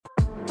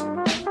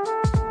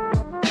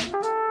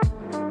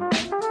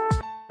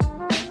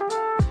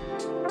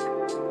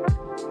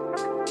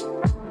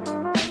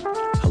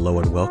Hello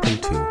and welcome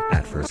to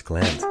At First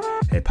Glance,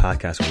 a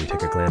podcast where we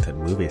take a glance at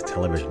movies,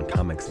 television,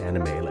 comics,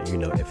 anime, and let you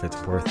know if it's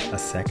worth a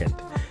second.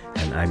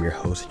 And I'm your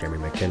host, Jeremy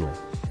McKinley.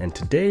 And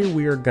today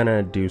I'm going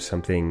to do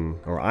something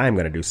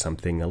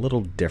a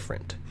little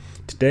different.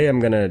 Today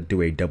I'm going to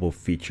do a double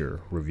feature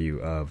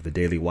review of the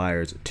Daily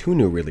Wire's two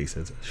new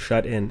releases,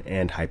 Shut In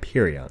and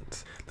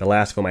Hyperions. The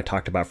last film I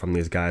talked about from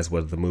these guys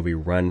was the movie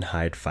Run,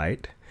 Hide,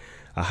 Fight,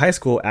 a high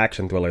school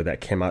action thriller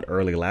that came out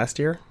early last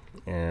year.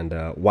 And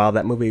while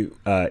that movie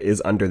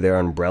is under their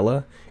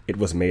umbrella, it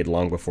was made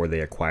long before they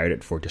acquired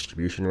it for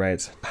distribution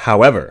rights.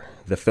 However,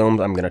 the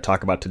films I'm going to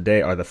talk about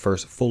today are the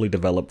first fully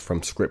developed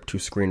from script to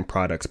screen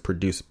products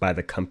produced by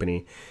the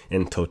company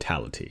in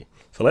totality.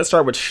 So let's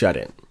start with Shut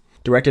In.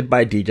 Directed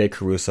by DJ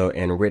Caruso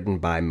and written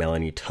by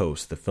Melanie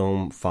Toast, the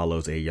film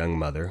follows a young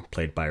mother,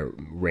 played by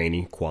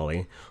Rainey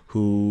Qualley,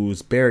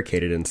 who's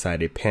barricaded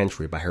inside a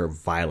pantry by her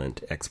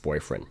violent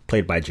ex-boyfriend,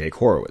 played by Jake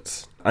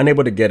Horowitz.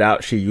 Unable to get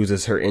out, she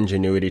uses her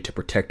ingenuity to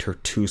protect her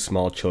two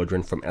small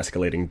children from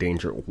escalating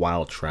danger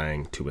while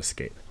trying to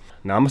escape.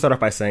 Now, I'm going to start off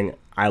by saying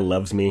I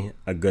loves me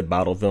a good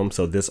bottle film,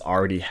 so this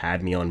already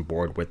had me on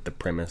board with the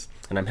premise,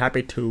 and I'm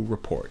happy to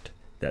report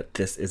that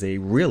this is a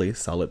really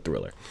solid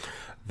thriller.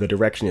 The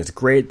direction is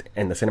great,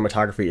 and the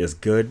cinematography is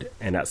good,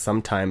 and at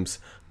sometimes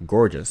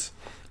gorgeous,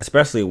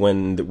 especially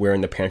when we're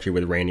in the pantry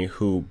with Rainey,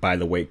 who, by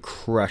the way,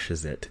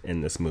 crushes it in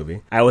this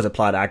movie. I always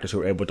applaud actors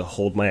who are able to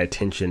hold my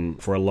attention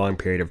for a long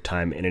period of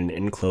time in an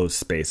enclosed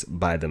space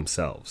by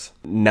themselves.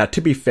 Now,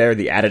 to be fair,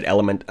 the added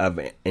element of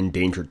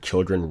endangered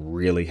children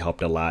really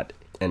helped a lot,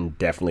 and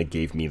definitely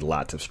gave me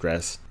lots of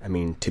stress. I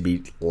mean, to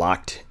be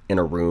locked in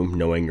a room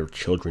knowing your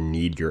children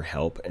need your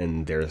help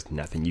and there's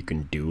nothing you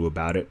can do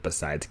about it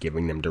besides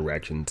giving them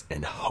directions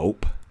and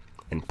hope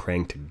and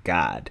praying to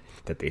God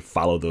that they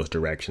follow those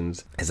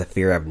directions is a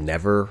fear I've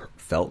never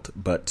felt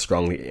but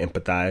strongly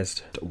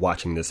empathized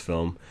watching this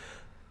film.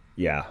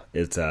 Yeah,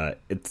 it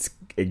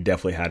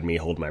definitely had me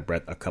hold my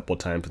breath a couple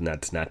times, and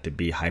that's not to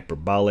be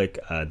hyperbolic.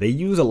 They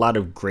use a lot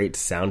of great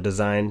sound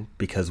design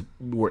because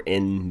we're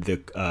in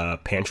the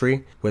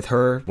pantry with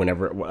her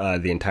whenever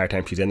the entire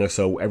time she's in there.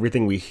 So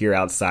everything we hear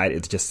outside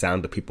is just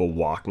sound of people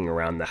walking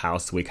around the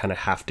house. So we kind of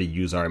have to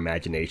use our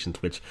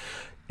imaginations, which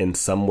in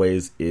some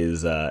ways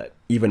is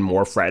even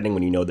more frightening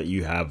when you know that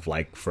you have,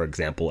 like, for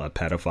example, a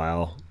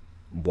pedophile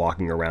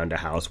walking around a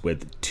house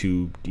with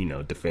two,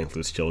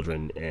 defenseless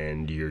children,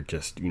 and you're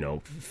just,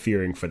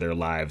 fearing for their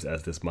lives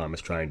as this mom is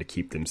trying to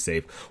keep them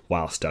safe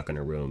while stuck in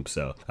a room.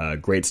 So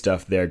great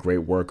stuff there, great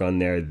work on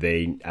there.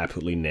 They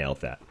absolutely nailed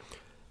that.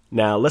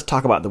 Now, let's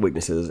talk about the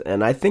weaknesses,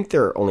 and I think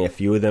there are only a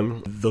few of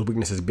them. The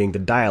weaknesses being the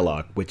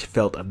dialogue, which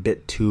felt a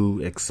bit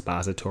too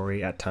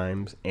expository at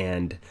times,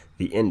 and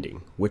the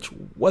ending, which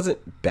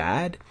wasn't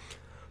bad,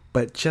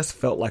 but just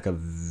felt like a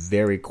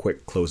very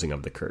quick closing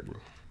of the curtain.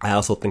 I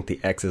also think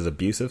the ex's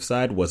abusive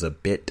side was a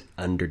bit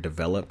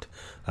underdeveloped.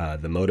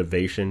 The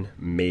motivation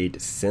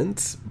made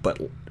sense,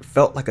 but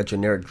felt like a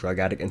generic drug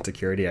addict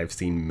insecurity I've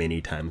seen many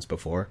times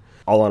before.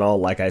 All in all,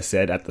 like I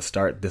said at the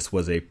start, this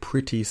was a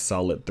pretty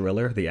solid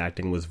thriller. The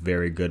acting was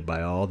very good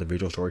by all. The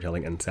visual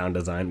storytelling and sound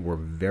design were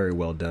very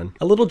well done.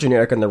 A little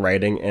generic in the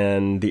writing,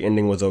 and the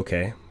ending was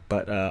okay.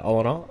 But all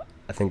in all,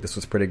 I think this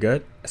was pretty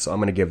good. So I'm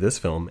going to give this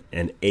film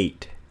an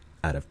 8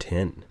 out of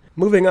 10.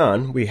 Moving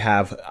on, we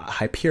have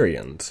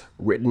Hyperions,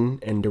 written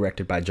and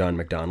directed by John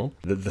McDonnell.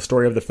 The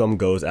story of the film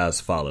goes as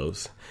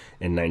follows.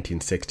 In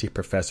 1960,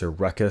 Professor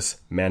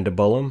Ruckus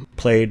Mandibulum,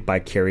 played by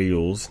Cary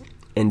Elwes,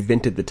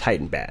 invented the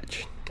Titan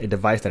Badge, a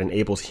device that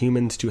enables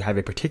humans to have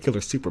a particular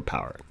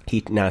superpower.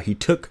 He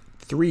took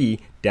 3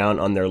 down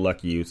on their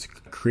luck use,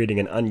 creating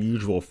an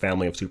unusual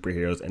family of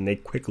superheroes, and they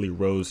quickly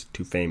rose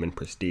to fame and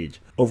prestige.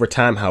 Over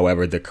time,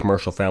 however, the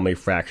commercial family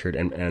fractured,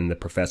 and the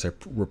professor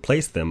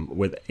replaced them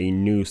with a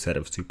new set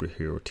of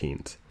superhero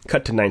teens.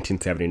 Cut to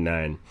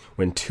 1979,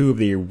 when 2 of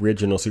the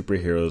original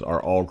superheroes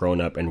are all grown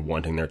up and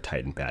wanting their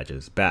Titan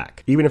badges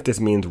back, even if this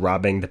means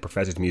robbing the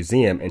professor's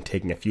museum and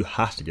taking a few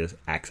hostages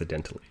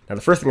accidentally. Now,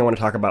 the first thing I want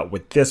to talk about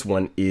with this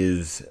one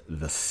is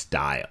the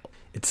style.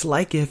 It's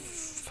like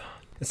if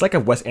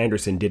Wes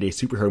Anderson did a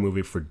superhero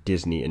movie for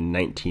Disney in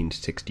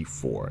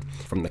 1964.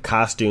 From the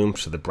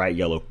costumes to the bright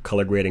yellow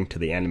color grading to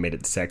the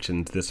animated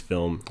sections, this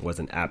film was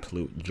an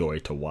absolute joy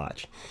to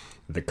watch.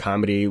 The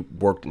comedy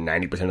worked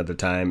 90% of the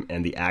time,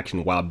 and the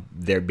action, while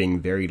there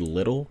being very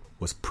little,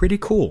 was pretty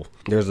cool.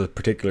 There's a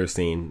particular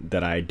scene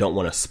that I don't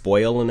want to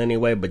spoil in any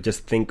way, but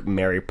just think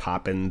Mary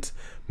Poppins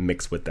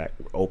mixed with that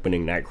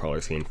opening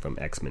Nightcrawler scene from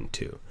X-Men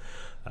 2.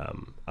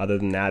 Other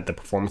than that, the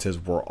performances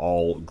were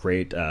all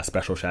great.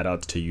 Special shout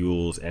outs to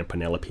Elwes and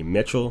Penelope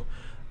Mitchell.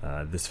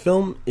 This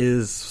film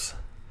is...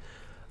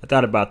 I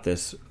thought about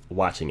this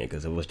watching it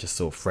because it was just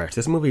so fresh.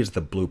 This movie is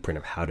the blueprint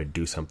of how to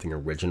do something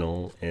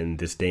original in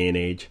this day and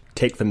age.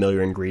 Take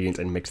familiar ingredients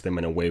and mix them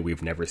in a way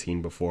we've never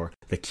seen before.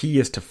 The key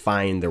is to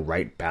find the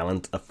right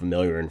balance of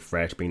familiar and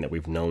fresh, being that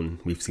we've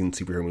seen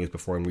superhero movies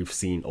before, and we've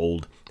seen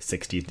old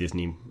 60s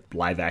Disney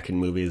live action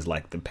movies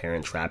like The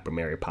Parent Trap or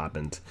Mary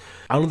Poppins.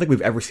 I don't think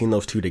we've ever seen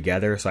those two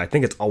together, so I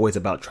think it's always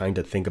about trying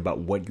to think about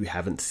what you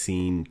haven't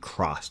seen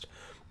crossed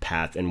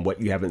path and what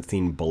you haven't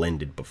seen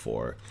blended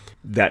before.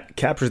 That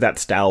captures that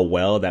style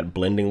well, that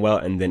blending well,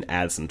 and then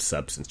adds some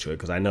substance to it.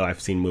 Because I know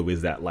I've seen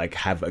movies that like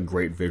have a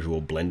great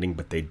visual blending,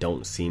 but they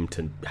don't seem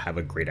to have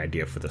a great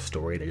idea for the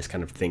story. They just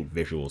kind of think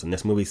visuals. And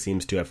this movie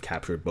seems to have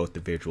captured both the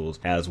visuals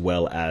as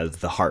well as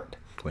the heart,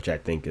 which I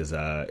think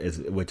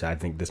which I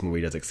think this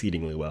movie does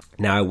exceedingly well.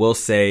 Now, I will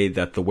say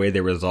that the way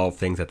they resolve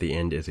things at the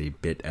end is a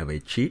bit of a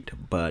cheat,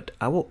 but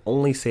I will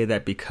only say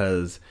that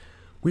because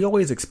we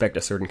always expect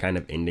a certain kind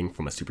of ending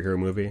from a superhero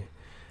movie.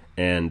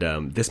 And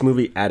this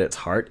movie, at its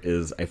heart,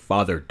 is a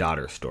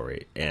father-daughter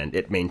story, and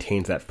it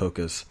maintains that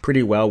focus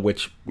pretty well,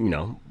 which, you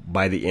know,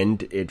 by the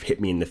end, it hit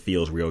me in the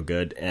feels real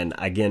good. And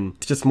again,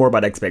 it's just more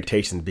about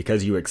expectations.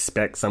 Because you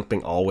expect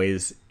something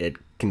always, it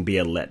can be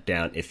a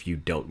letdown if you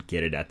don't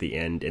get it at the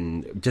end.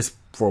 And just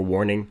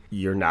forewarning,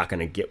 you're not going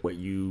to get what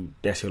you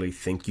necessarily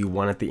think you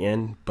want at the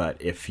end, but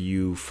if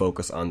you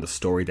focus on the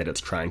story that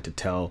it's trying to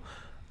tell,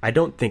 I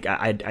don't think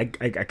I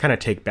kind of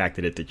take back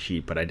that it's a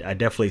cheat, but I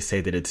definitely say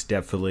that it's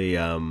definitely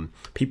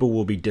people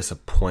will be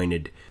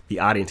disappointed. The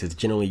audience is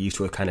generally used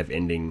to a kind of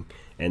ending,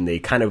 and they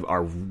kind of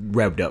are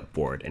revved up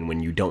for it. And when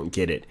you don't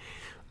get it,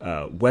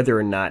 whether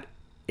or not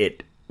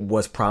it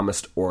was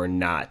promised or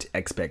not,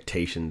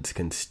 expectations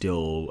can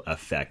still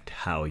affect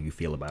how you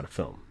feel about a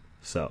film.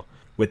 So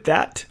with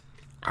that,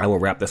 I will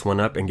wrap this one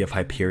up and give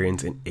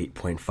Hyperions an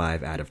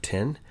 8.5 out of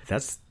 10.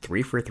 That's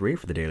 3 for 3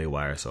 for the Daily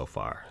Wire so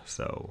far.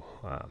 So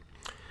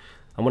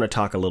I want to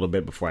talk a little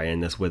bit before I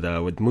end this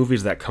with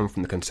movies that come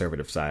from the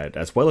conservative side,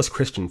 as well as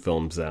Christian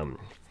films.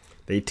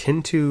 They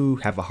tend to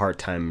have a hard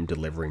time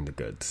delivering the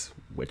goods,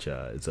 which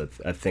is a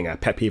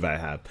pet peeve I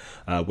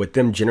have. With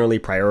them generally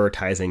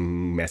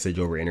prioritizing message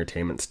over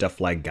entertainment, stuff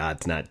like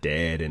God's Not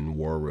Dead and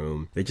War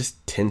Room, they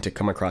just tend to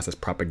come across as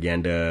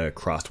propaganda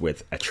crossed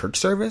with a church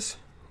service.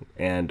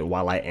 And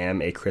while I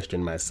am a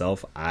Christian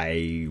myself,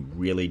 I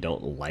really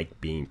don't like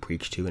being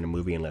preached to in a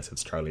movie unless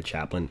it's Charlie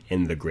Chaplin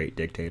in The Great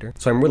Dictator.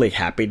 So I'm really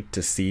happy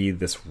to see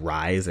this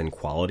rise in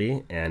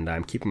quality, and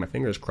I'm keeping my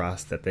fingers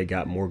crossed that they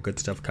got more good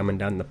stuff coming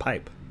down the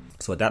pipe.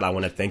 So with that, I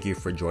want to thank you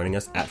for joining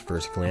us at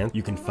First Glance.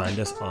 You can find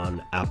us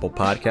on Apple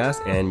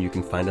Podcasts, and you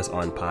can find us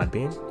on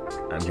Podbean.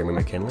 I'm Jeremy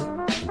McKinley,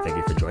 and thank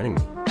you for joining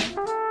me.